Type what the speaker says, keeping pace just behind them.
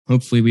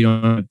hopefully we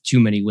don't have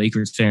too many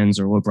Lakers fans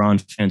or LeBron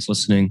fans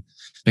listening,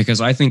 because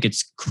I think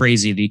it's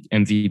crazy the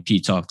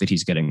MVP talk that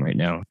he's getting right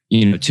now.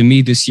 To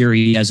me this year,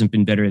 he hasn't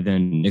been better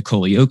than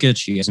Nikola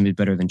Jokic. He hasn't been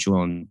better than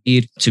Joel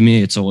Embiid. To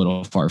me, it's a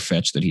little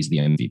far-fetched that he's the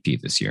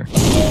MVP this year.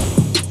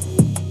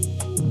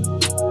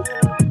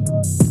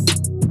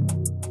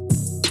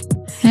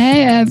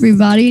 Hey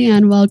everybody,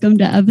 and welcome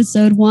to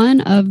episode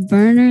 1 of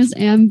Burners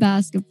and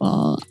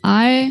Basketball.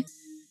 I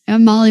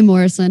am Molly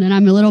Morrison, and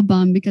I'm a little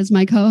bummed because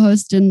my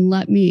co-host didn't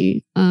let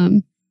me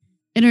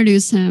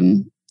introduce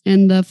him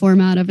in the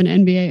format of an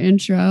NBA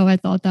intro. I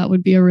thought that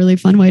would be a really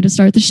fun way to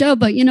start the show,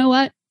 but you know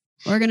what?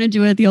 We're going to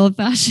do it the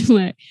old-fashioned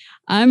way.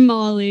 I'm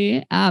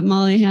Molly, at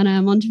Molly Hannah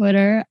M on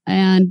Twitter,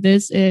 and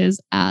this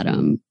is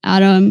Adam.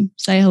 Adam,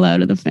 say hello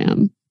to the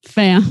fam.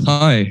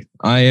 Hi,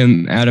 I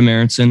am Adam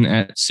Aronson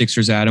at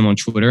Sixers Adam on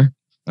Twitter.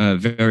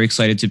 Very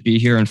excited to be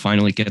here and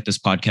finally get this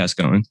podcast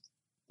going.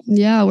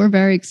 Yeah, we're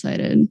very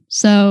excited.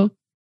 So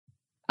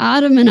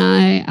Adam and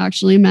I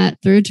actually met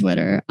through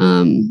Twitter.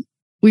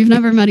 We've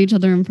never met each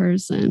other in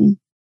person,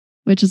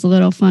 which is a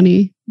little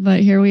funny,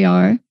 but here we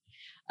are.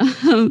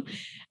 Adam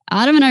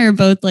and I are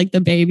both like the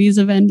babies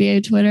of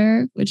NBA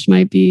Twitter, which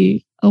might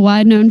be a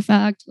wide known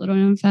fact, little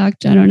known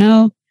fact. I don't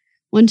know.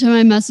 One time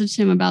I messaged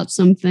him about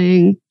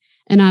something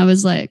and I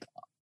was like,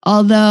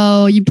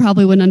 although you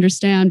probably wouldn't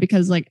understand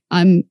because like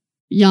I'm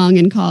young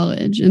in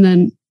college. And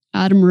then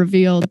Adam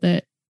revealed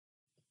that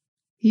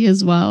he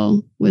as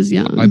well was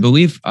young. I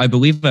believe I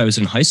was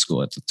in high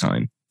school at the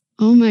time.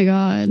 Oh my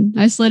God.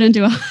 I slid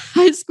into a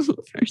high school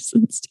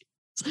person's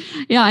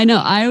team. Yeah, I know.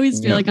 I always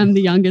feel like I'm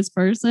the youngest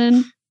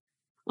person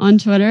on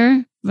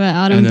Twitter, but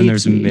Adam and then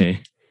there's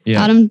me.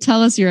 Yeah. Adam,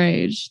 tell us your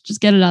age.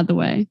 Just get it out of the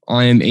way.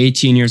 I am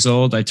 18 years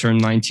old. I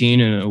turned 19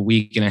 in a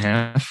week and a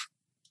half.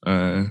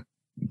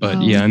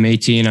 Yeah, I'm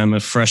 18. I'm a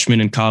freshman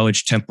in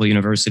college, Temple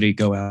University.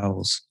 Go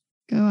Owls.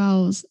 Go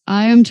Owls.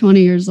 I am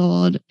 20 years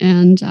old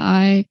and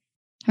I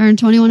turned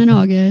 21 in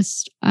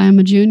August. I am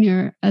a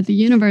junior at the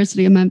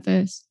University of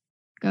Memphis.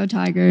 Go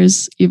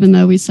Tigers. Even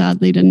though we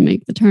sadly didn't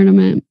make the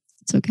tournament,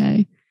 it's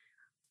okay.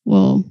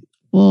 We'll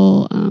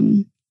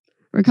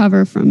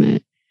recover from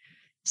it.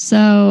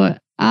 So,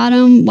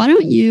 Adam, why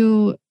don't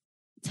you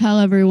tell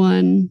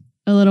everyone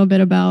a little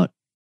bit about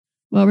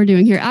what we're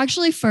doing here?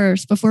 Actually,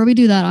 first, before we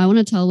do that, I want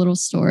to tell a little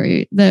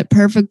story that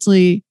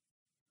perfectly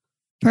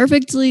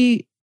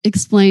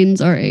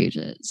explains our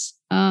ages.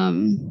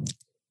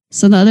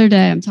 So the other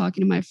day I'm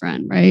talking to my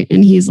friend, right?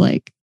 And he's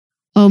like,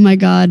 oh my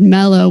God,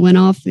 Melo went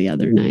off the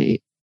other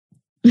night.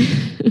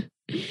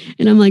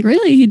 And I'm like,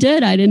 really? He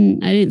did? I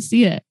didn't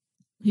see it.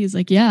 He's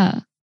like, yeah,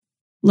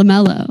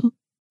 LaMelo.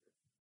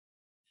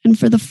 And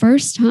for the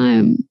first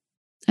time,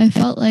 I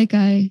felt like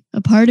a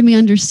part of me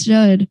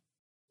understood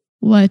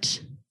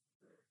what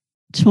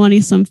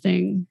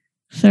 20-something,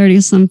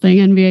 30-something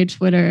NBA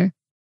Twitter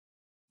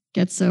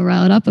gets so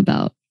riled up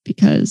about,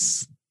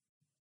 because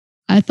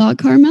I thought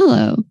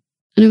Carmelo,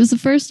 and it was the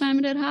first time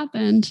it had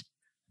happened.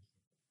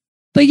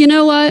 But you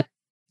know what?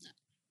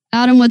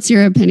 Adam, what's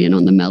your opinion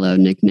on the Melo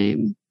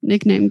nickname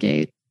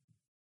gate?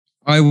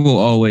 I will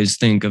always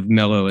think of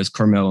Melo as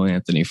Carmelo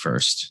Anthony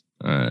first.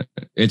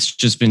 It's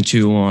just been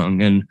too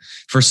long. And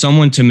for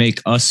someone to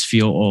make us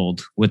feel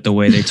old with the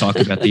way they talk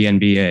about the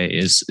NBA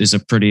is a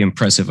pretty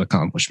impressive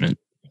accomplishment.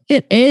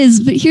 It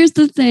is, but here's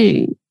the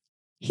thing.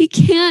 You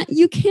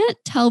can't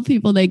tell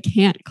people they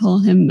can't call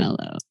him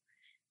Melo.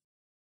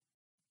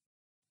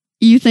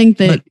 You think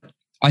that... But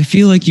I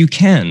feel like you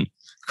can.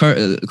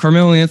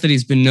 Carmelo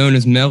Anthony's been known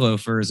as Melo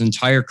for his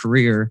entire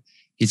career.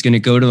 He's going to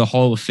go to the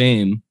Hall of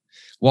Fame.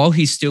 While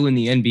he's still in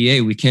the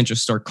NBA, we can't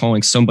just start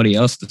calling somebody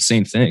else the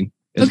same thing.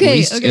 At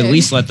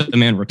least let the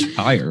man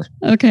retire.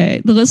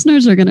 Okay, the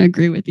listeners are going to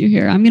agree with you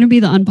here. I'm going to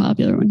be the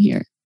unpopular one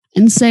here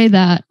and say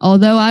that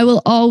although I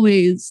will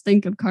always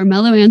think of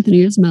Carmelo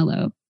Anthony as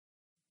Melo,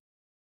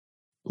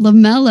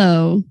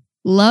 LaMelo,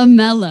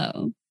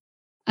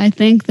 I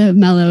think that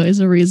Melo is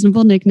a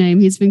reasonable nickname.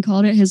 He's been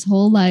called it his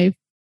whole life.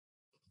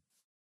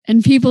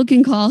 And people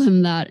can call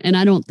him that. And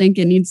I don't think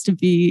it needs to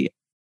be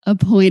a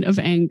point of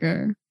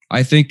anger.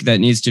 I think that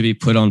needs to be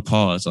put on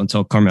pause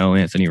until Carmelo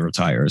Anthony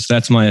retires.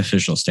 That's my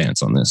official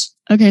stance on this.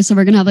 Okay, so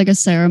we're going to have like a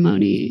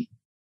ceremony.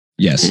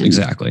 Yes,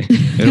 exactly.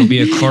 It'll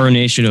be a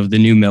coronation of the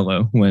new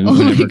Melo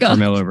whenever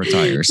Carmelo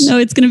retires. No,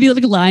 it's going to be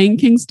like Lion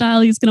King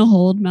style. He's going to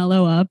hold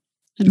Melo up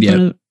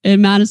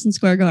in Madison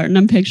Square Garden.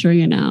 I'm picturing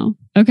it now.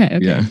 Okay.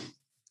 Yeah.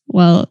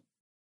 Well,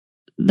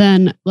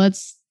 then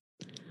let's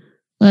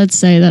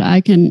say that I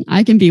can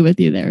be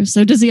with you there.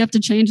 So does he have to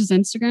change his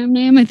Instagram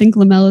name? I think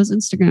LaMelo's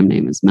Instagram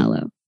name is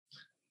Melo.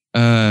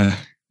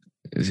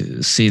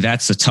 See,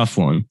 that's a tough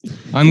one.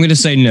 I'm going to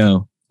say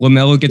no.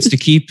 LaMelo gets to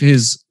keep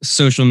his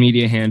social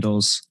media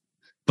handles,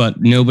 but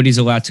nobody's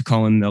allowed to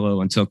call him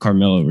Melo until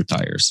Carmelo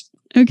retires.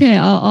 Okay,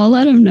 I'll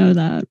let him know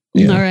that.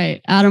 Yeah. All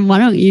right, Adam, why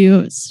don't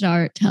you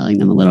start telling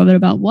them a little bit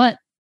about what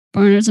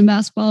Burners and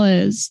Basketball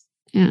is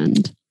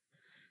and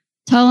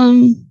tell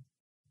them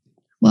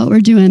what we're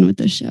doing with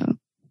this show.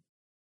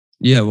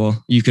 Yeah,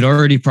 well, you could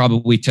already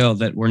probably tell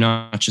that we're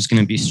not just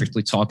going to be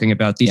strictly talking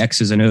about the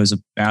X's and O's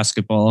of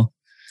basketball.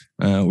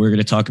 We're going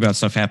to talk about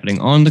stuff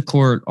happening on the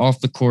court, off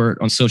the court,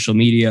 on social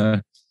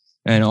media,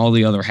 and all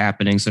the other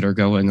happenings that are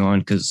going on,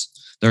 because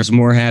there's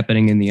more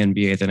happening in the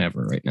NBA than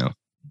ever right now.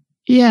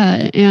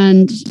 Yeah,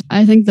 and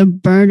I think the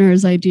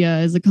burners idea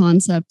is a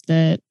concept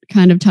that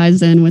kind of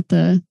ties in with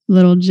the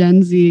little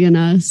Gen Z in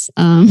us.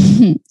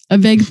 A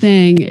big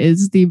thing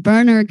is the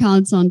burner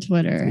accounts on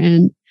Twitter.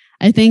 And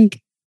I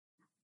think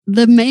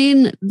the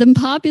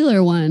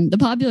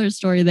popular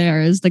story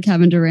there is the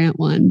Kevin Durant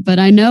one. But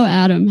I know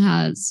Adam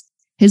has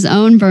his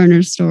own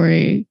burner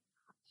story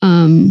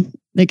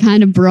that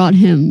kind of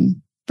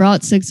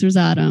brought Sixers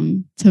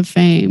Adam to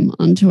fame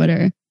on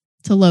Twitter,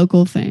 to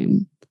local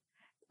fame.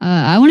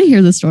 I want to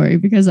hear the story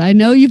because I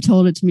know you've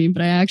told it to me,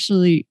 but I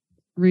actually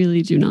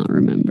really do not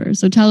remember.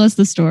 So tell us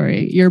the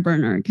story, your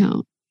burner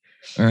account.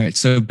 All right.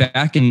 So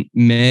back in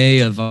May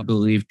of, I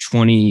believe,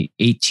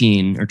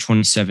 2018 or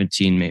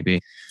 2017,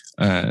 maybe,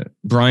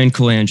 Brian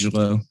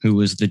Colangelo, who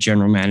was the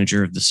general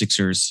manager of the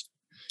Sixers,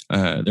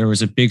 there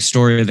was a big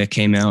story that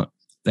came out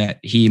that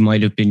he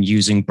might have been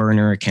using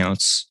burner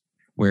accounts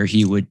where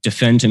he would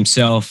defend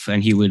himself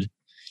and he would,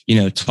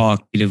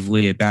 talk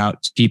negatively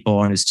about people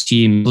on his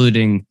team,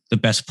 including the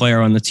best player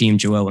on the team,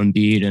 Joel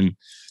Embiid, and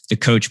the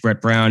coach, Brett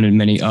Brown, and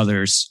many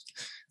others.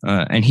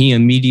 And he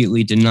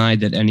immediately denied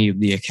that any of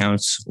the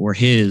accounts were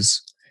his.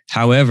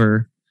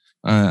 However,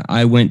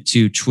 I went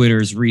to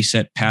Twitter's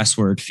reset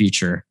password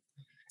feature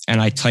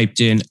and I typed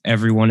in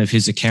every one of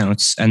his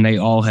accounts and they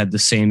all had the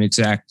same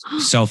exact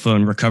cell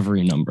phone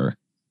recovery number.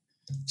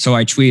 So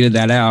I tweeted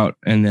that out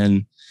and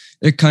then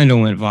it kind of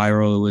went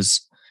viral. It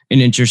was an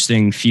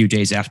interesting few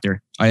days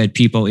after. I had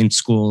people in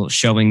school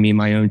showing me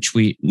my own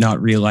tweet, not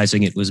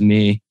realizing it was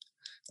me.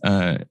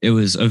 It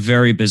was a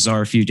very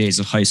bizarre few days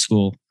of high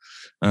school.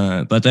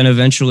 But then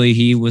eventually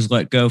he was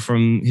let go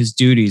from his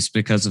duties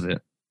because of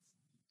it.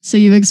 So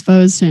you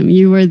exposed him.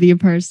 You were the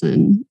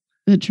person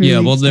that truly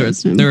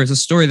exposed him. There was a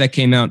story that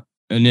came out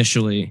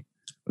initially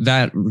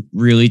that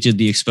really did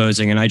the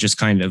exposing, and I just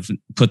kind of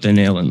put the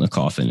nail in the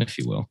coffin, if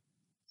you will.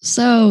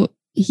 So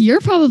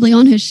you're probably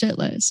on his shit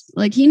list.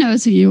 Like, he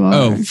knows who you are.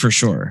 Oh, for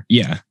sure.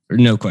 Yeah,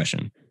 no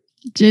question.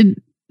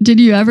 Did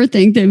you ever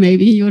think that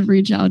maybe he would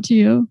reach out to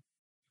you?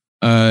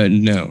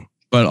 No,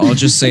 but I'll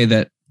just say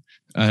that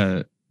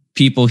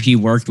people he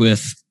worked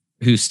with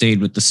who stayed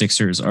with the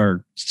Sixers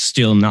are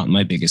still not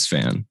my biggest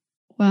fan.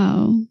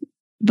 Wow.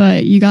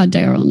 But you got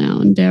Daryl now,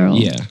 and Daryl.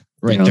 Yeah,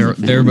 right.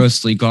 They're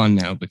mostly gone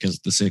now because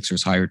the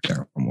Sixers hired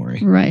Daryl Morey.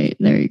 Right.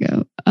 There you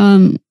go.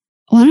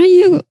 Why don't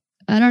you,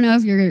 I don't know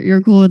if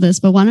you're cool with this,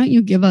 but why don't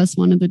you give us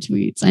one of the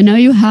tweets? I know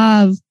you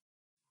have.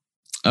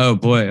 Oh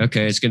boy.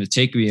 Okay. It's going to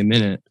take me a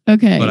minute.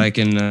 Okay. But I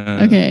can,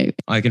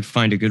 I can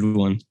find a good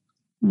one.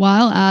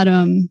 While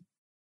Adam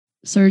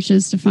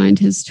searches to find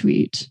his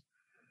tweet,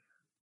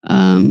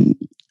 I'm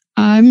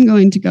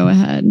going to go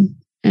ahead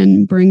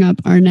and bring up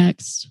our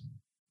next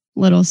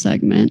little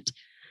segment,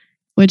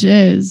 which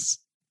is,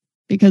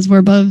 because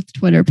we're both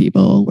Twitter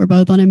people, we're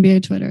both on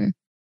NBA Twitter,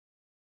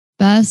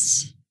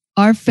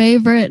 our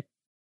favorite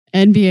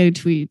NBA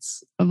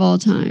tweets of all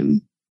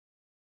time.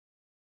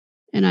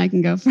 And I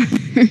can go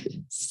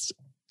first.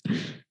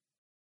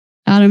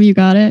 Adam, you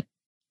got it?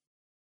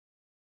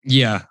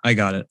 Yeah, I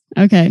got it.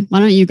 Okay. Why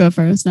don't you go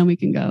first? Then we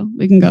can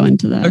go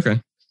into that.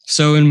 Okay.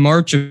 So in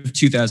March of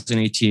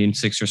 2018,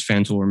 Sixers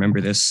fans will remember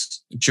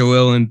this.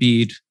 Joel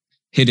Embiid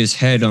hit his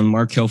head on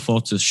Markelle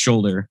Fultz's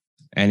shoulder,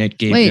 and it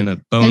gave him a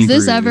bone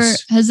bruise.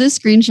 Has this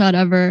screenshot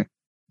ever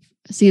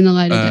seen the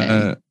light of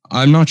day?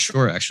 I'm not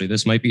sure, actually.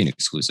 This might be an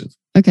exclusive.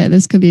 Okay,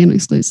 this could be an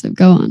exclusive.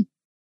 Go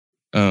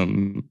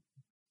on.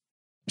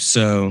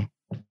 So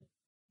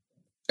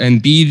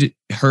Embiid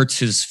hurts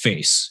his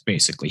face,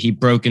 basically. He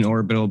broke an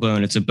orbital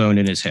bone. It's a bone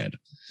in his head.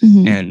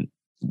 Mm-hmm. And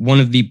one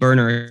of the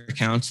burner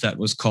accounts that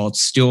was called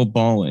Still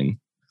Balling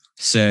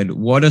said,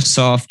 "What a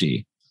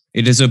softie.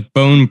 It is a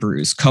bone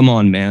bruise. Come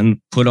on,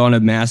 man. Put on a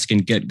mask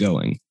and get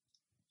going."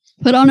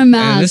 Put on a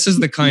mask. And this is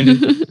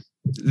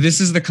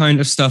the kind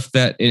of stuff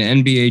that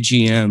an NBA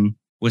GM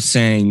was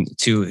saying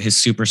to his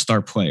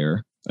superstar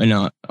player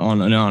on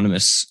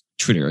anonymous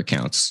Twitter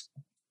accounts.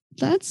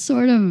 That's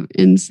sort of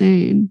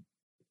insane.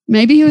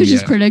 Maybe he was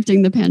just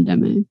predicting the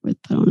pandemic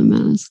with put on a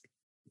mask.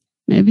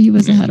 Maybe he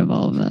was ahead of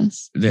all of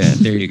us. Yeah,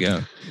 there you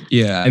go.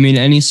 Yeah, I mean,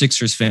 any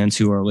Sixers fans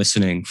who are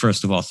listening,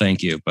 first of all,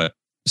 thank you. But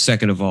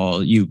second of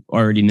all, you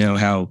already know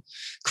how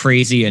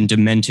crazy and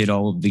demented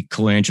all of the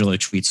Colangelo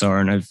tweets are,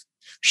 and I've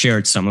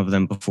shared some of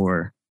them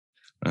before.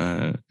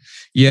 I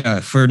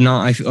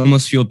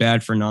almost feel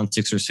bad for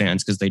non-Sixers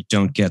fans because they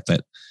don't get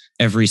that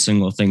every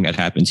single thing that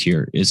happens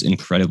here is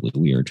incredibly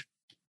weird.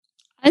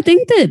 I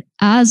think that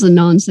as a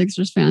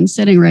non-Sixers fan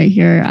sitting right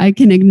here, I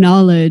can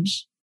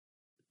acknowledge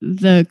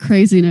the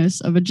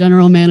craziness of a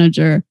general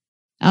manager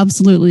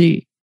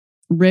absolutely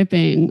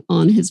ripping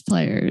on his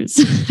players.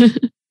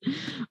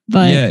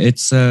 But yeah,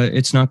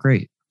 it's not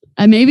great.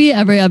 And maybe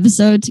every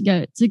episode to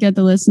get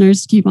the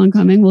listeners to keep on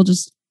coming, we'll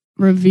just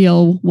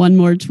reveal one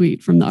more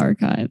tweet from the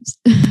archives.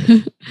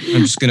 I'm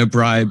just gonna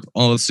bribe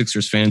all the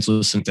Sixers fans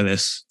listening to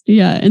this.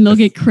 Yeah, and they'll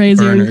get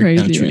crazier and Burner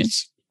account crazier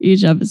tweets.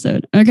 each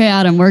episode. Okay,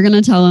 Adam, we're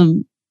gonna tell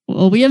them.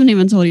 Well, we haven't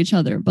even told each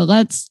other, but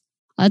let's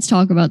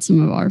talk about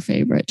some of our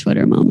favorite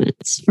Twitter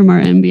moments from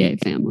our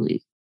NBA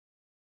family.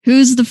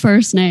 Who's the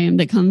first name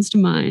that comes to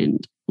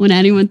mind when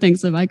anyone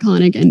thinks of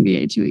iconic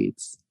NBA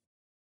tweets?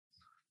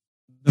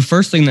 The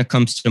first thing that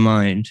comes to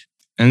mind,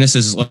 and this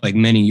is like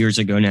many years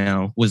ago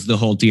now, was the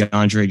whole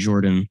DeAndre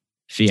Jordan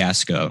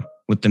fiasco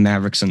with the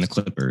Mavericks and the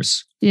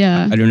Clippers.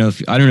 Yeah. I don't know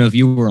if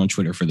you were on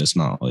Twitter for this,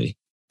 Molly,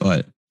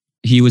 but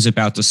he was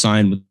about to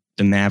sign with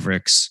the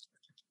Mavericks,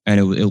 and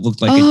it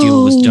looked like a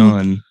deal was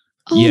done.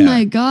 Oh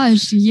my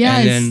gosh!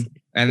 Yes. And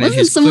then wasn't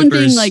his someone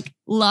Clippers, being like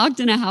locked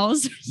in a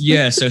house?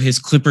 yeah. So his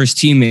Clippers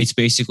teammates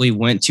basically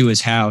went to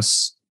his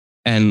house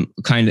and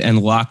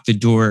locked the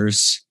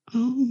doors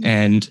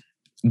and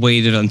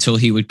waited until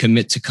he would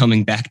commit to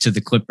coming back to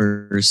the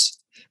Clippers.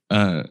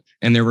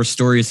 And there were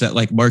stories that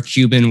like Mark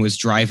Cuban was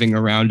driving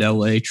around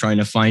LA trying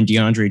to find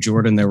DeAndre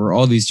Jordan. There were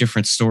all these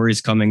different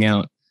stories coming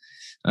out.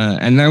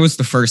 And that was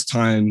the first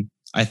time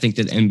I think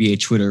that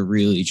NBA Twitter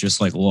really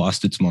just like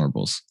lost its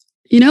marbles.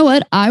 You know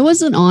what? I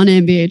wasn't on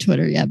NBA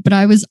Twitter yet, but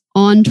I was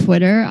on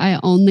Twitter. I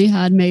only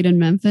had Made in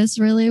Memphis,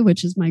 really,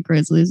 which is my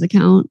Grizzlies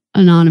account,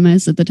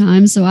 anonymous at the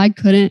time. So I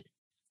couldn't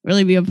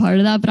really be a part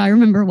of that. But I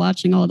remember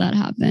watching all that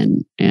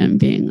happen and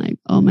being like,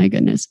 oh my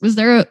goodness. Was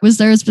there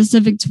a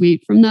specific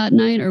tweet from that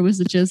night, or was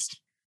it just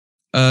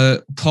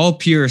Paul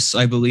Pierce,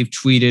 I believe,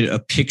 tweeted a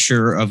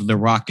picture of the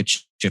rocket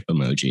ship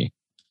emoji,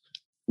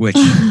 which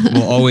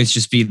will always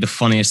just be the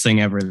funniest thing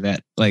ever.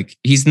 That like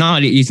he's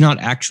not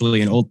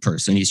actually an old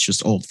person. He's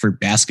just old for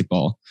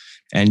basketball.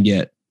 And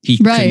yet he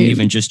couldn't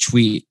even just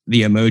tweet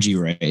the emoji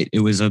right.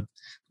 It was a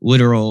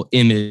literal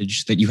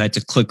image that you had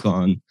to click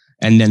on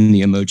and then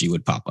the emoji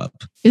would pop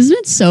up. Isn't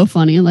it so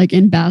funny? Like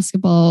in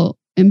basketball,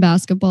 the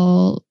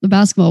basketball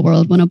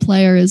world, when a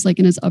player is like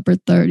in his upper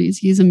 30s,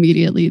 he's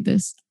immediately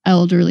this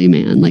elderly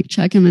man. Like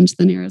check him into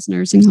the nearest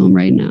nursing home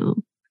right now.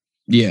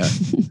 Yeah.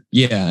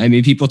 Yeah. I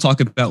mean, people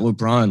talk about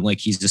LeBron like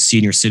he's a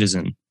senior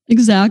citizen.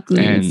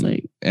 Exactly.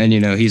 And you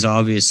know, he's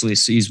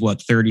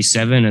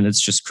 37, and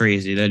it's just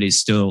crazy that he's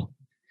still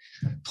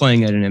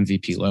playing at an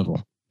MVP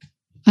level.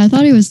 I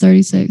thought he was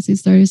 36.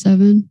 He's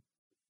 37.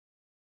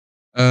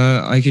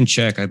 I can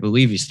check. I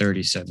believe he's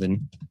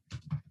 37.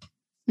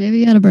 Maybe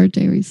he had a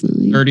birthday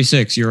recently.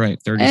 36. You're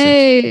right. 36.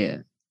 Hey,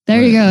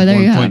 there you go.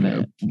 There you have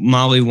it.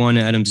 Molly 1,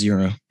 Adam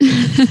 0.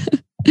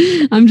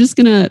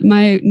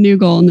 My new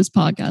goal in this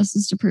podcast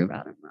is to prove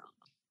Adam wrong.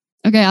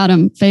 Okay,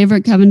 Adam,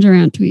 favorite Kevin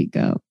Durant tweet,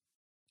 go.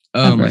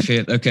 Oh, my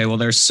favorite. Okay, well,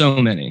 there's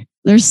so many.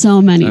 There's so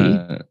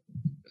many.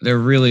 There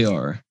really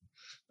are.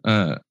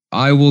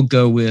 I will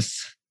go with,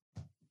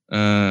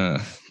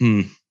 this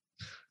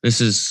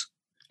is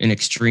an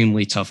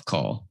extremely tough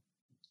call.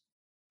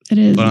 It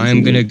is. But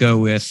I'm going to go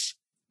with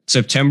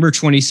September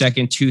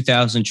 22nd,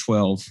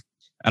 2012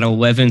 at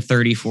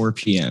 11:34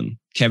 p.m.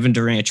 Kevin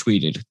Durant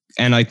tweeted,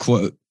 and I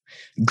quote,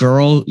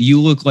 "Girl,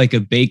 you look like a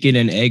bacon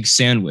and egg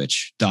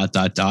sandwich, ...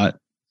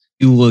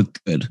 You look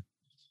good."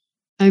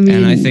 I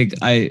mean, and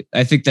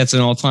I think that's an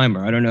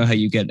all-timer. I don't know how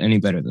you get any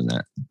better than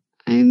that.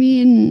 I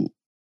mean,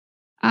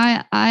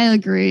 I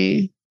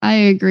agree.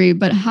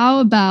 But how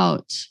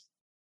about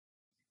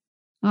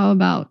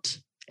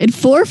at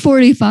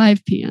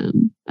 4:45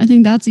 p.m.? I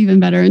think that's even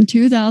better. In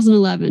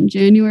 2011,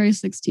 January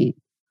 16th,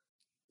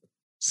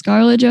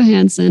 Scarlett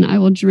Johansson, I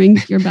will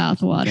drink your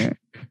bathwater. ...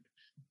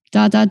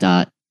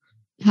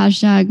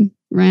 Hashtag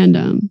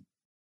random.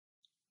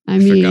 I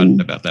mean,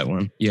 forgot about that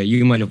one. Yeah,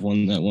 you might have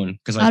won that one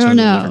because I don't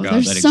know.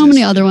 There's so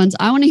many other ones.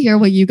 I want to hear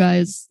what you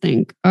guys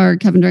think are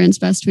Kevin Durant's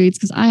best tweets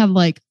because I have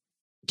like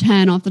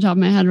 10 off the top of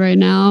my head right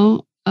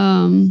now.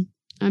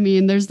 I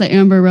mean, there's the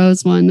Amber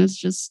Rose one that's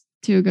just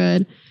too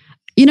good.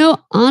 You know,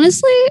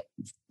 honestly,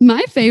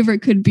 my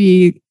favorite could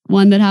be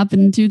one that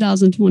happened in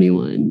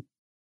 2021.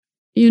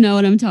 You know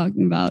what I'm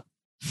talking about.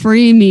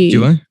 Free me.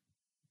 Do I?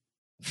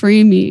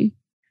 Free me.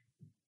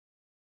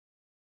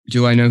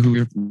 Do I know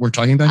who we're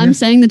talking about? I'm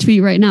saying the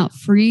tweet right now.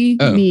 Free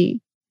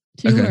me.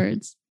 2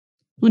 words.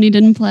 When he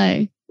didn't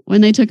play.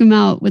 When they took him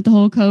out with the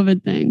whole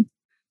COVID thing.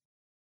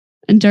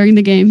 And during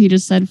the game, he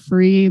just said,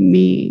 "Free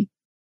me."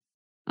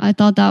 I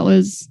thought that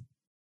was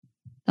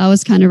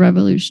kind of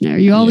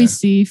revolutionary. You always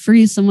see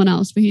free someone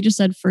else, but he just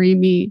said, "Free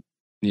me."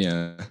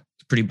 Yeah.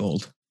 It's pretty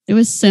bold. It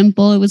was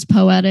simple. It was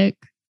poetic.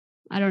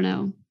 I don't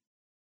know.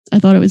 I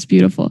thought it was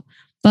beautiful.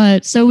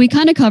 But so we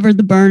kind of covered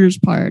the burners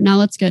part. Now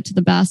let's get to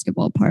the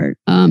basketball part.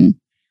 The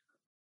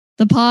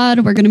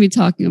pod, we're going to be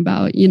talking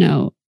about, you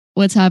know,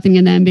 what's happening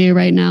in the NBA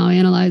right now,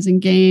 analyzing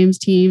games,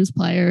 teams,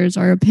 players,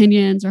 our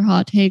opinions, our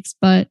hot takes.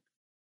 But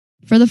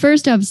for the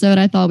first episode,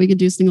 I thought we could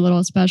do something a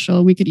little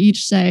special. We could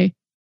each say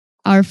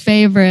our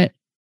favorite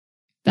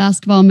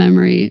basketball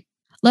memory.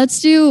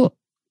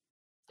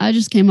 I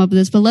just came up with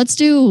this, but let's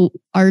do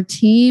our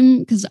team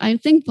because I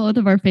think both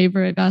of our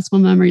favorite basketball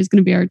memory is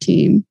going to be our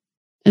team.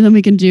 And then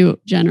we can do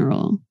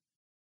general.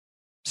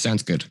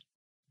 Sounds good.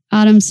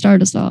 Adam,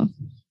 start us off.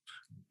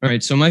 All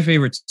right. So my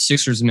favorite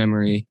Sixers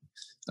memory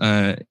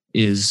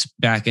is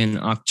back in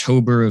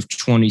October of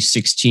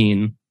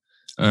 2016.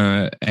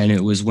 And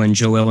it was when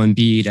Joel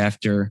Embiid,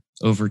 after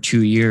over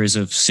 2 years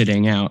of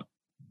sitting out,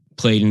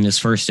 played in his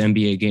first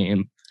NBA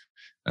game.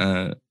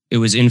 It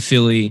was in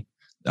Philly.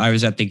 I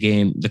was at the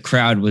game. The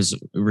crowd was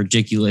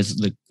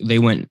ridiculous. They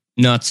went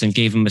nuts and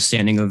gave him a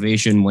standing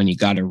ovation when he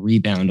got a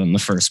rebound on the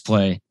first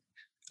play.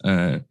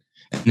 And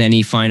then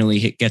he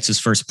finally gets his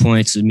first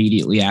points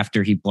immediately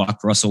after he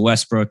blocked Russell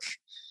Westbrook.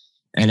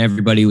 And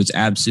everybody was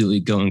absolutely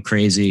going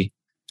crazy.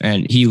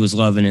 And he was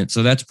loving it.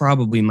 So that's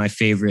probably my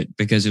favorite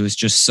because it was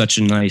just such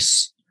a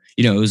nice,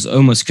 it was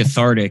almost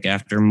cathartic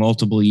after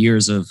multiple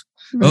years of,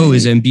 right.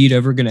 Is Embiid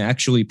ever going to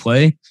actually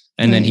play?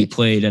 And then he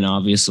played, and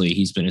obviously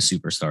he's been a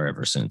superstar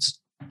ever since.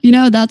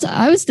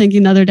 I was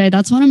thinking the other day,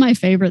 that's one of my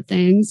favorite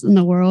things in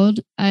the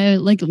world. I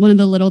like one of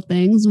the little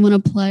things when a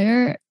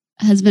player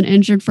has been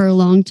injured for a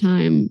long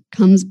time,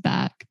 comes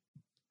back.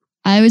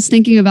 I was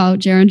thinking about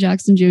Jaren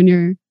Jackson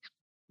Jr.,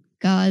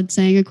 God,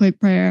 saying a quick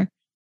prayer.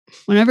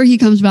 Whenever he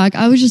comes back,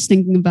 I was just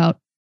thinking about,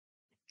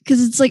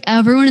 because it's like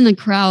everyone in the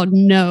crowd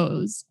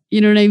knows,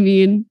 you know what I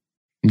mean?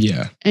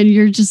 Yeah. And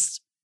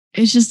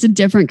it's just a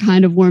different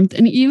kind of warmth.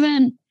 And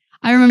even,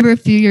 I remember a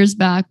few years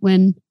back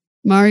when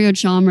Mario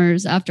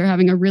Chalmers, after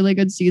having a really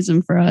good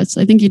season for us,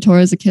 I think he tore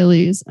his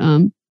Achilles,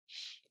 and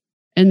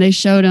they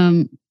showed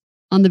him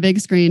on the big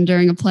screen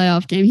during a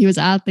playoff game. He was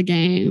at the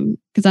game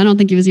because I don't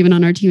think he was even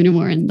on our team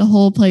anymore. And the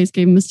whole place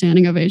gave him a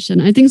standing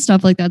ovation. I think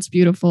stuff like that's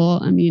beautiful.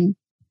 I mean,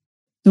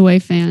 the way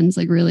fans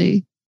like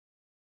really,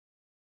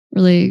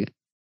 really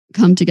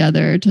come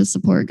together to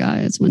support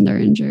guys when they're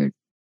injured.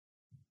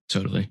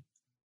 Totally.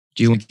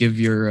 Do you want to give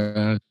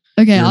your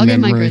I'll give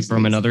my Grizzlies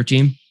from another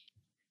team?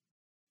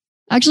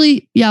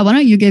 Actually, yeah. Why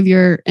don't you give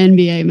your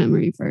NBA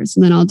memory first,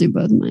 and then I'll do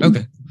both of mine.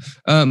 Okay.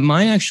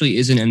 Mine actually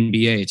isn't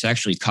NBA. It's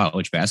actually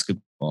college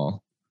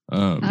basketball.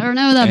 I don't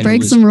know. That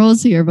breaks some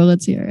rules here, but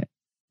let's hear it.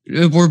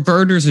 We're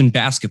burners in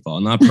basketball,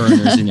 not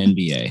burners in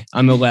NBA.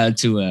 I'm allowed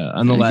to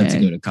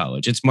go to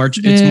college. It's March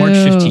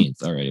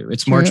 15th already.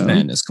 It's True. March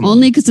Madness. Come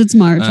Only because it's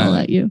March, I'll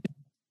let you.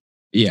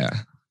 Yeah,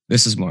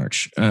 this is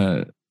March.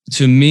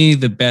 To me,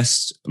 the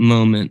best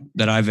moment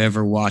that I've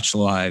ever watched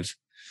live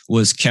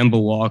was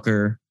Kemba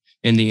Walker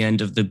in the end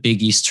of the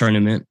Big East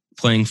tournament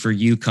playing for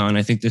UConn.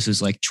 I think this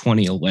is like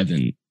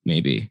 2011,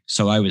 maybe.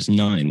 So I was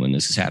 9 when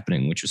this is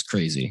happening, which was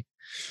crazy.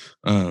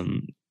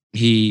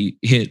 He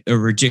hit a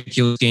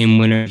ridiculous game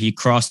winner. He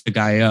crossed the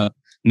guy up,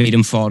 made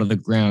him fall to the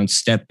ground,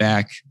 stepped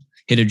back,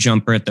 hit a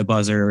jumper at the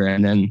buzzer,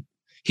 and then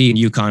he and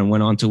UConn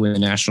went on to win the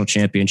national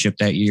championship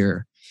that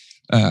year.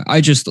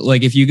 I just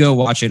like, if you go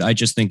watch it, I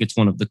just think it's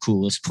one of the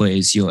coolest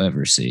plays you'll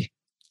ever see.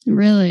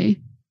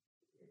 Really?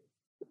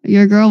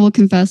 Your girl will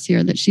confess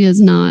here that she is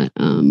not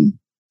the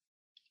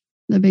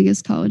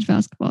biggest college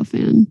basketball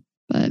fan,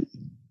 but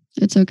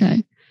it's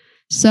okay.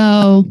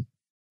 So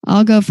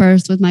I'll go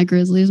first with my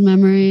Grizzlies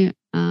memory.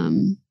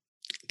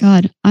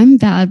 God, I'm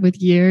bad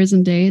with years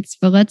and dates,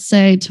 but let's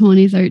say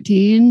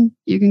 2013.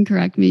 You can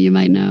correct me. You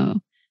might know.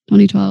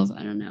 2012.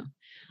 I don't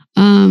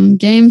know.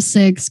 Game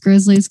 6,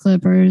 Grizzlies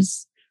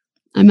Clippers.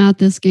 I'm at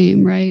this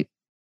game, right?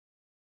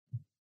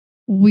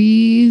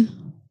 The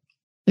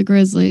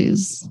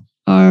Grizzlies,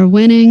 are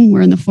winning.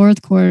 We're in the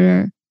fourth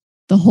quarter.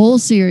 The whole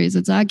series,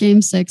 it's at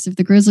game 6. If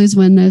the Grizzlies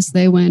win this,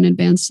 they win,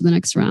 advance to the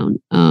next round.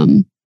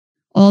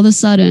 All of a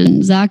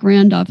sudden, Zach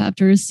Randolph,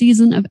 after a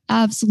season of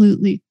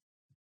absolutely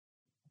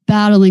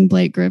battling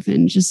Blake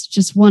Griffin,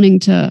 just wanting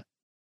to,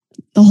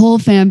 the whole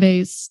fan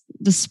base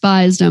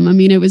despised him. I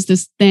mean, it was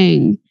this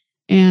thing.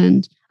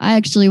 And I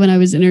actually, when I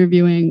was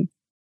interviewing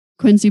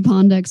Quincy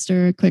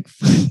Pondexter, quick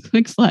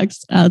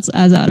flex, as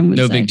Adam would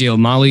say. No big deal.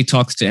 Molly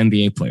talks to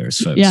NBA players,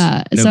 folks.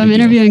 Yeah. So I'm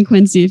interviewing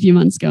Quincy a few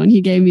months ago, and he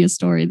gave me a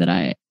story that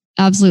I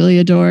absolutely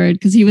adored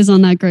because he was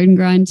on that Grit and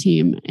Grind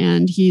team,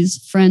 and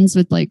he's friends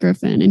with Blake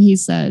Griffin. And he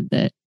said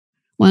that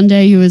one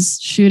day he was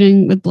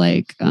shooting with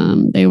Blake.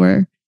 They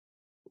were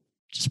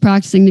just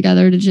practicing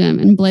together at a gym,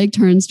 and Blake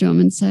turns to him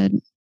and said,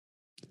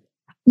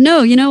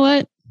 "No, you know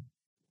what?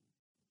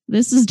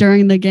 This is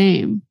during the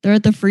game. They're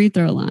at the free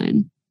throw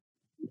line."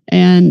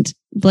 And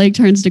Blake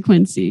turns to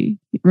Quincy,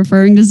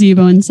 referring to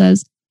Z-Bo, and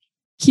says,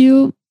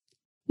 "Q,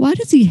 why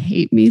does he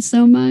hate me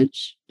so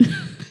much?"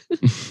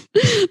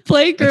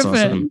 Blake Griffin,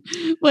 awesome.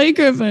 Blake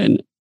Griffin,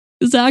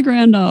 Zach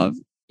Randolph.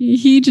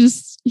 He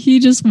just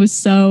was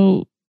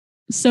so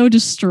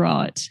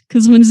distraught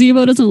because when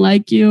Z-Bo doesn't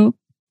like you.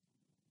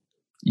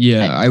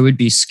 Yeah, I would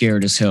be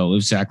scared as hell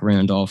if Zach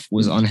Randolph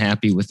was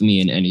unhappy with me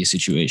in any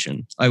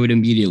situation. I would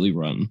immediately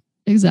run.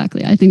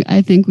 Exactly. I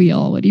think we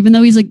all would. Even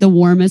though he's like the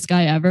warmest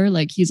guy ever,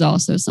 like he's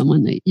also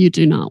someone that you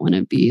do not want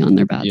to be on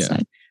their bad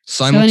side.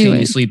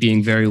 Simultaneously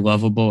being very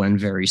lovable and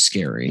very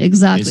scary.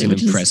 Exactly.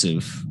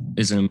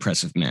 Is an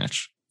impressive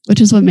match. Which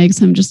is what makes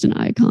him just an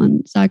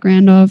icon. Zach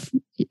Randolph,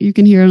 you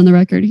can hear it on the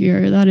record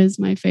here. That is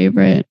my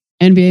favorite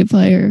NBA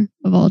player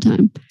of all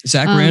time.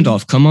 Zach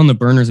Randolph, come on the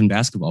Burners and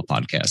Basketball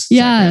podcast.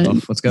 Yeah.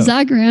 Let's go.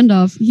 Zach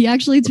Randolph, he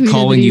actually tweeted. We're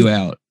calling you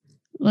out.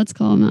 Let's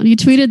call him out. He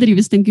tweeted that he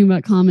was thinking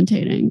about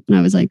commentating. And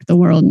I was like, the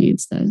world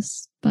needs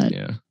this. but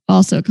Yeah.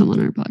 also come on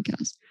our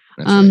podcast.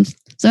 That's right.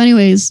 So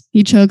anyways,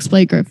 he chokes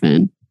Blake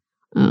Griffin,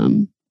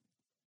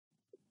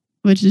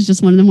 which is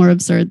just one of the more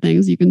absurd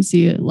things you can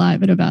see it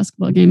live at a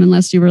basketball game,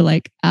 unless you were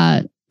like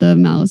at the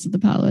Malice at the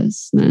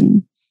Palace,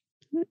 then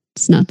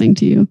it's nothing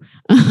to you.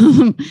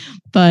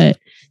 But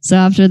so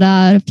after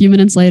that, a few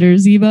minutes later,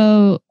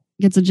 Z-Bo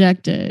gets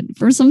ejected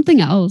for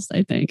something else,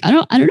 I think. I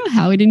don't know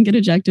how he didn't get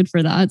ejected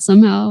for that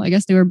somehow. I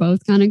guess they were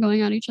both kind of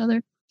going at each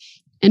other.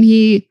 And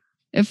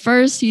at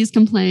first he's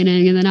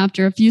complaining, and then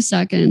after a few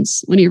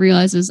seconds, when he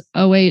realizes,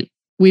 oh wait,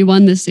 we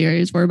won this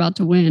series, we're about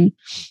to win,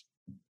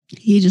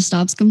 he just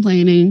stops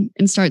complaining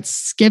and starts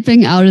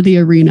skipping out of the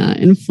arena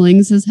and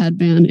flings his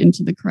headband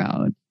into the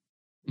crowd.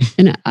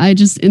 And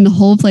and the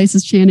whole place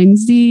is chanting,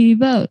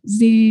 Z-Bo,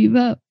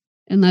 Z-Bo.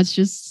 And that's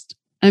just,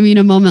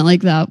 a moment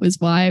like that was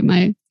why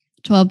my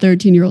 12,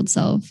 13-year-old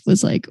self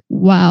was like,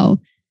 wow,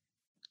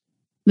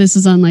 this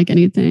is unlike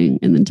anything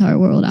in the entire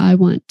world. I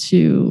want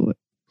to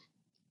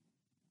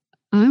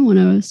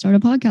start a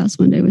podcast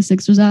one day with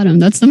Sixers Adam.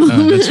 That's the moment.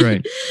 Oh, that's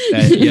right.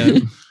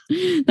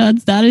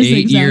 That is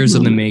 8 years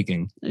in the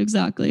making.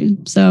 Exactly.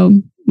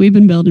 So we've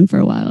been building for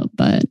a while.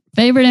 But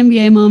favorite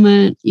NBA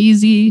moment,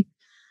 easy,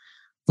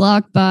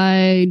 blocked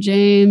by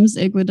James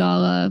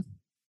Iguodala.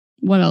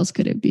 What else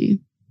could it be?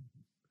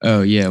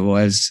 Oh yeah. Well,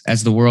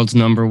 as the world's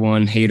number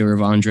one hater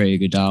of Andre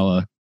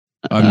Iguodala,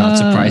 I'm not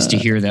surprised to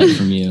hear that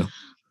from you.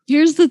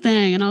 Here's the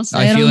thing, and I'll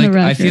say it on the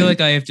record. I feel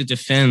like I have to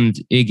defend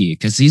Iggy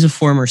because he's a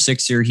former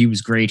Sixer. He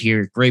was great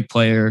here, great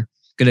player,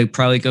 going to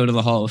probably go to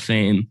the Hall of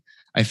Fame.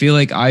 I feel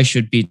like I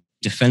should be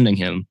defending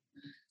him.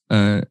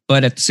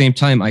 But at the same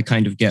time, I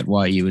kind of get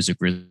why you as a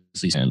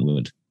Grizzlies fan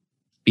would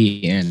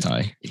be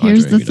anti.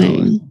 Here's the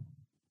thing,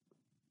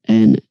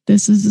 and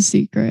this is a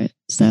secret,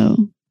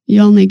 so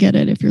you only get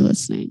it if you're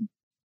listening.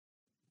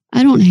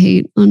 I don't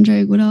hate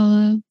Andre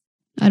Iguodala.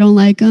 I don't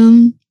like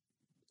him.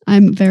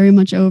 I'm very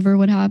much over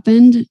what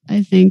happened.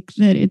 I think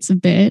that it's a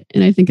bit,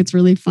 and I think it's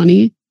really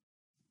funny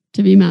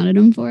to be mad at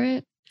him for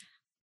it.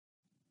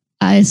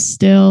 I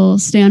still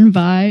stand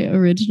by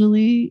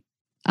originally.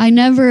 I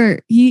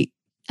never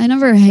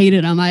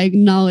hated him. I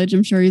acknowledge,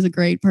 I'm sure he's a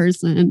great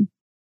person.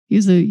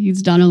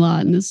 He's done a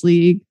lot in this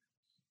league.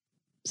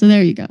 So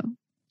there you go.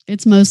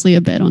 It's mostly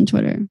a bit on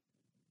Twitter.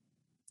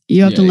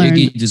 You have to learn.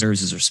 He deserves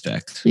his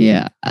respect.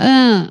 Yeah.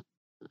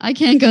 I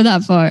can't go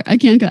that far. I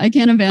can't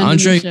abandon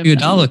Andre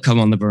Iguodala come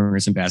on the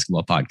Burners and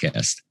Basketball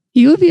podcast.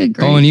 He would be a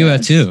great calling you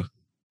out too.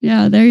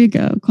 Yeah, there you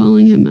go.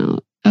 Calling him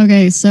out.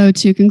 Okay, so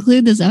to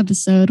conclude this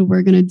episode,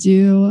 we're going to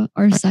do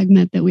our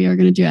segment that we are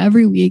going to do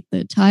every week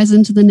that ties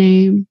into the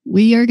name.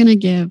 We are going to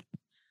give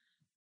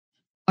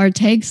our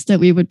takes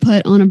that we would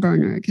put on a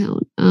burner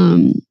account.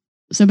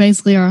 So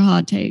basically our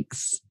hot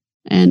takes.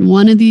 And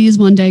one of these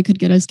one day could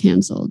get us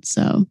canceled.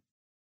 So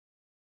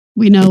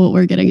we know what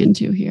we're getting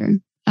into here.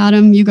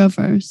 Adam, you go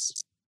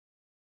first.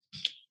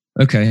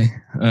 Okay.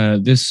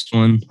 This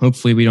one,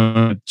 hopefully we don't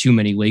have too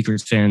many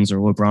Lakers fans or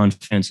LeBron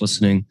fans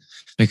listening,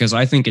 because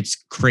I think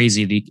it's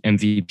crazy the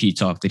MVP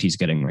talk that he's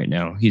getting right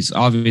now. He's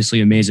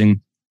obviously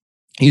amazing.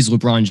 He's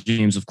LeBron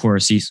James, of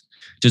course. He's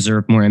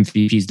deserved more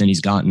MVPs than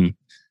he's gotten.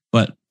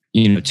 But,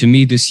 to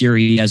me this year,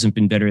 he hasn't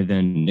been better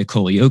than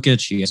Nikola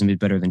Jokic. He hasn't been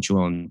better than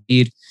Joel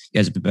Embiid. He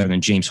hasn't been better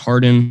than James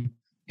Harden.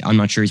 I'm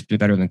not sure he's been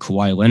better than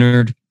Kawhi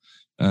Leonard.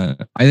 I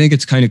think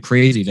it's kind of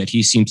crazy that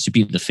he seems to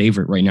be the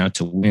favorite right now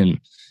to win.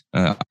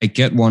 I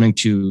get wanting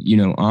to,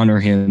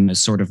 honor him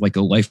as sort of like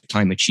a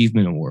lifetime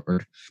achievement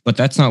award, but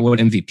that's not what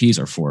MVPs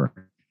are for.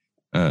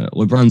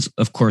 LeBron's,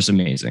 of course,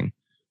 amazing.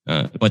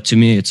 But to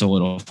me, it's a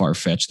little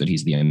far-fetched that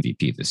he's the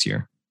MVP this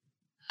year.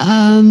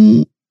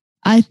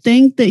 I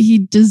think that he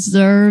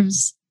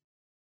deserves...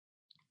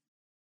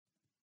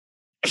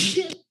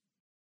 I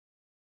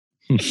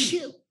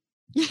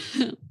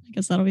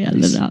guess that'll be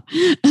edited out.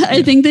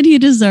 I think that he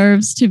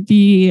deserves to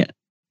be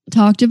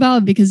talked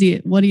about because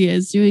what he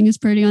is doing is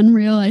pretty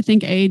unreal. I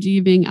think AD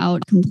being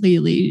out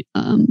completely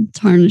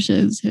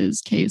tarnishes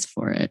his case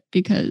for it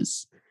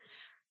because,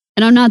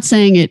 and I'm not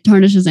saying it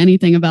tarnishes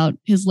anything about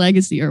his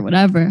legacy or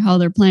whatever, how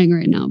they're playing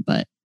right now,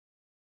 but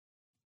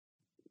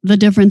the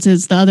difference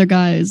is the other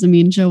guys,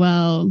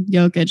 Joel,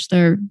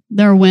 Jokic,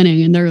 they're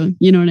winning and they're,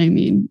 you know what I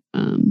mean?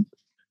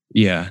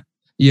 Yeah.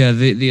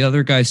 The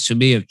other guys to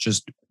me have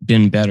just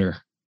been better.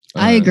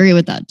 I agree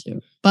with that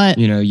too. But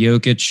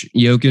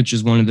Jokic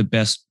is one of the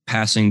best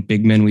passing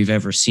big men we've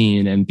ever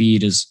seen.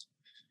 Embiid is,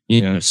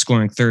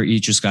 scoring third. He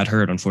just got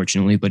hurt,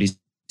 unfortunately, but he's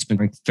been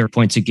scoring 30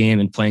 points a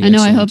game and playing. I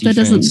know. I hope that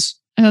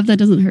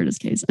doesn't hurt his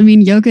case.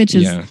 Jokic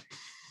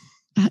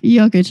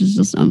is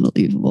just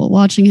unbelievable.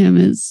 Watching him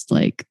is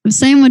like the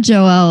same with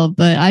Joel,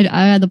 but I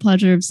had the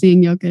pleasure of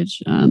seeing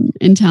Jokic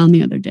in town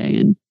the other day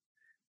and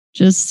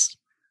just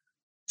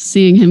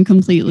seeing him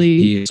completely.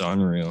 He is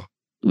unreal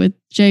with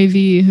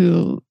JV,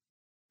 who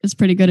is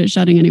pretty good at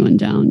shutting anyone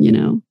down,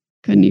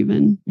 couldn't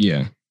even.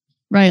 Yeah.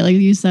 Right. Like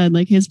you said,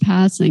 like his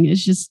passing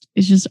is just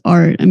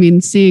art. I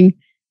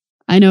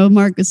know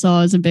Marc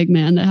Gasol is a big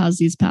man that has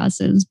these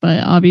passes,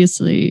 but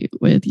obviously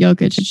with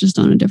Jokic, it's just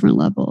on a different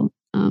level.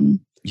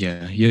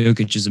 Yeah,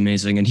 Jokic is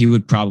amazing, and he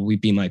would probably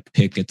be my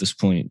pick at this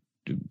point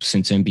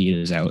since Embiid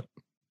is out.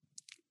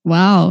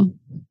 Wow,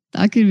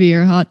 that could be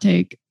your hot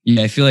take.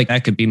 Yeah, I feel like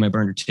that could be my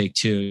burner take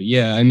too.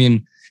 Yeah, I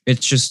mean,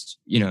 it's just,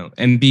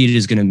 Embiid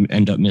is going to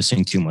end up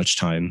missing too much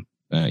time.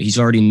 He's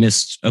already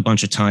missed a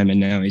bunch of time, and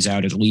now he's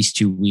out at least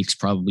 2 weeks,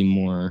 probably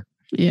more.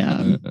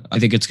 Yeah. I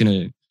think it's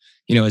going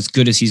to, as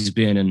good as he's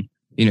been, and,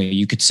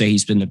 you could say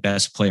he's been the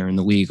best player in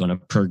the league on a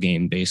per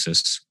game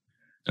basis.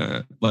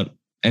 But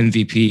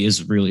MVP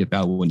is really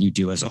about what you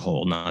do as a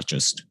whole, not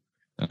just,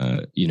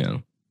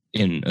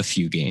 in a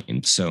few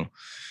games. So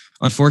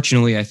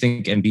unfortunately, I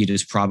think Embiid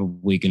is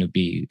probably going to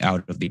be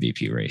out of the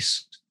MVP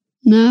race.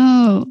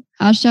 No.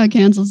 Hashtag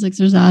cancel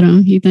Sixers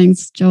Adam. He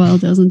thinks Joel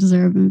doesn't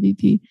deserve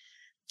MVP.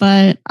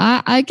 But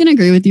I can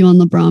agree with you on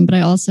LeBron, but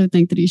I also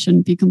think that he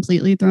shouldn't be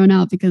completely thrown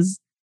out because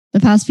the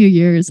past few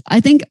years,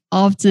 I think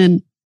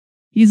often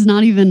he's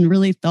not even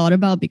really thought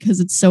about because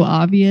it's so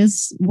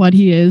obvious what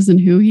he is and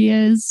who he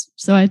is.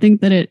 So I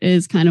think that it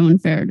is kind of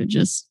unfair to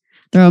just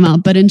throw him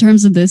out. But in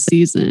terms of this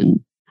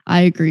season,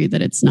 I agree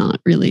that it's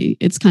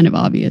kind of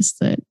obvious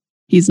that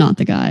he's not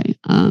the guy.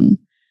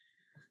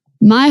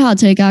 My hot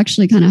take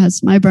actually kind of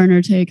my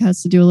burner take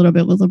has to do a little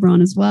bit with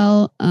LeBron as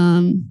well.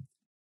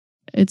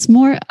 It's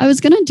more, I was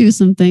going to do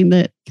something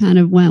that kind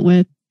of went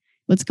with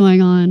what's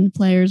going on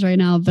players right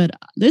now, but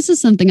this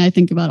is something I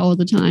think about all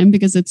the time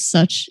because it's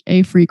such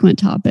a frequent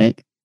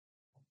topic.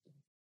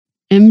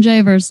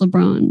 MJ versus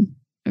LeBron.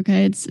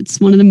 Okay. It's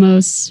one of the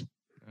most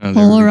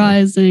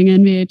polarizing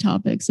NBA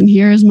topics. And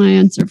here's my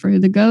answer for who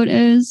the GOAT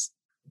is.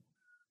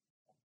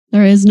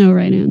 There is no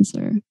right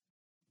answer.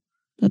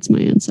 That's my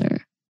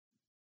answer.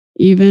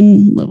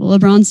 Even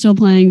LeBron's still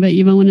playing, but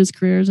even when his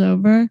career is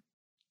over,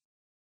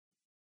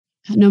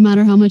 no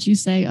matter how much you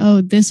say,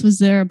 oh, this was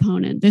their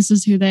opponent, this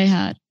is who they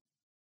had,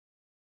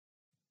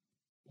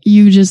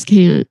 you just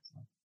can't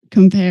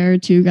compare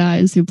two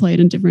guys who played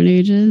in different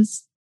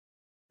ages,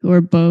 who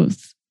are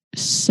both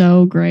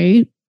so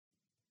great.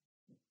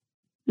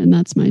 And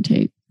that's my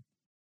take.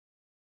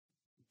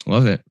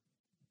 Love it.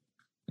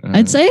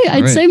 I'd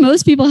say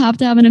most people have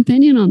to have an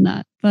opinion on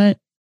that, but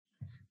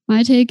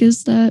my take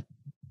is that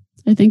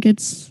I think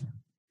it's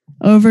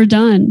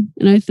overdone.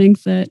 And I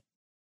think that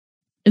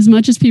as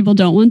much as people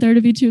don't want there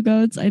to be two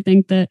GOATs, I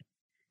think that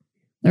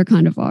there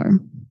kind of are.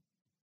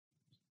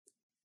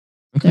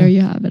 Okay. There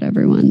you have it,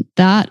 everyone.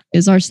 That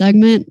is our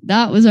segment.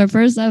 That was our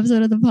first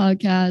episode of the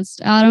podcast.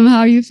 Adam,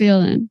 how are you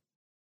feeling?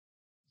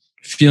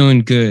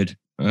 Feeling good.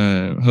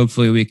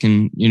 Hopefully we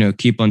can,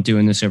 keep on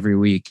doing this every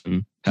week.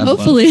 And have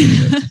hopefully.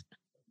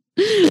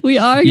 We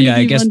are. Yeah,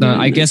 I guess not.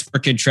 I guess we're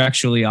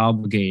contractually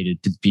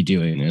obligated to be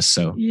doing this.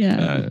 So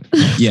yeah,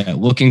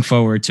 looking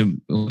forward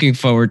to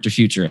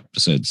future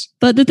episodes.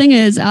 But the thing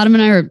is, Adam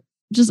and I are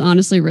just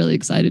honestly really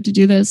excited to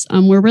do this.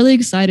 We're really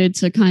excited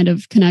to kind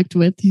of connect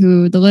with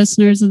the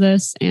listeners of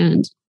this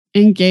and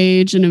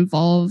engage and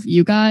involve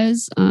you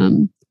guys.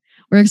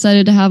 We're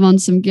excited to have on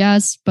some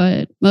guests,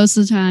 but most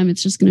of the time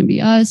it's just going to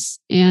be us.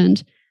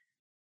 And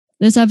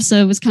this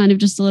episode was kind of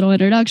just a little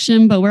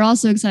introduction, but we're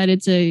also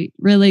excited to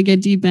really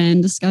get deep in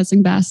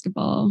discussing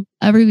basketball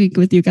every week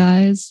with you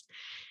guys.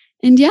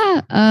 And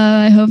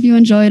I hope you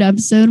enjoyed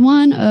episode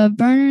 1 of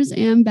Burners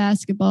and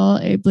Basketball,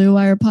 a Blue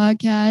Wire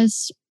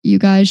podcast. You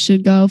guys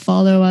should go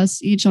follow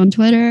us each on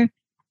Twitter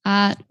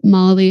at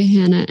Molly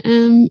Hannah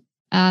M,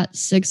 at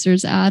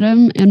Sixers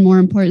Adam, and more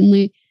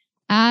importantly,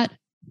 at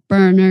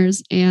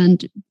Burners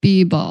and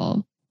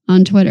B-Ball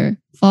on Twitter.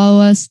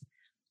 Follow us.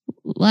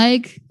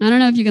 I don't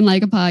know if you can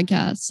like a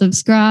podcast,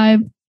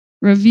 subscribe,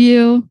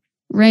 review,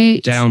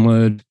 rate,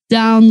 download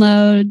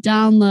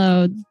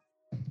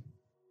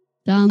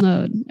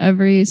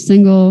every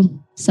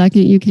single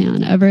second you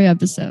can, every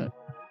episode.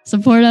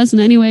 Support us in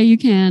any way you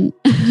can.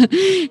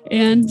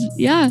 And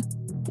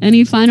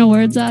any final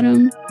words,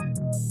 Adam?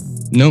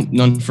 Nope,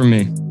 none for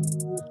me.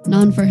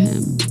 None for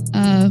him.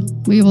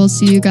 We will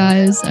see you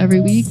guys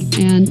every week,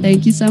 and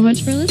thank you so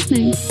much for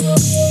listening.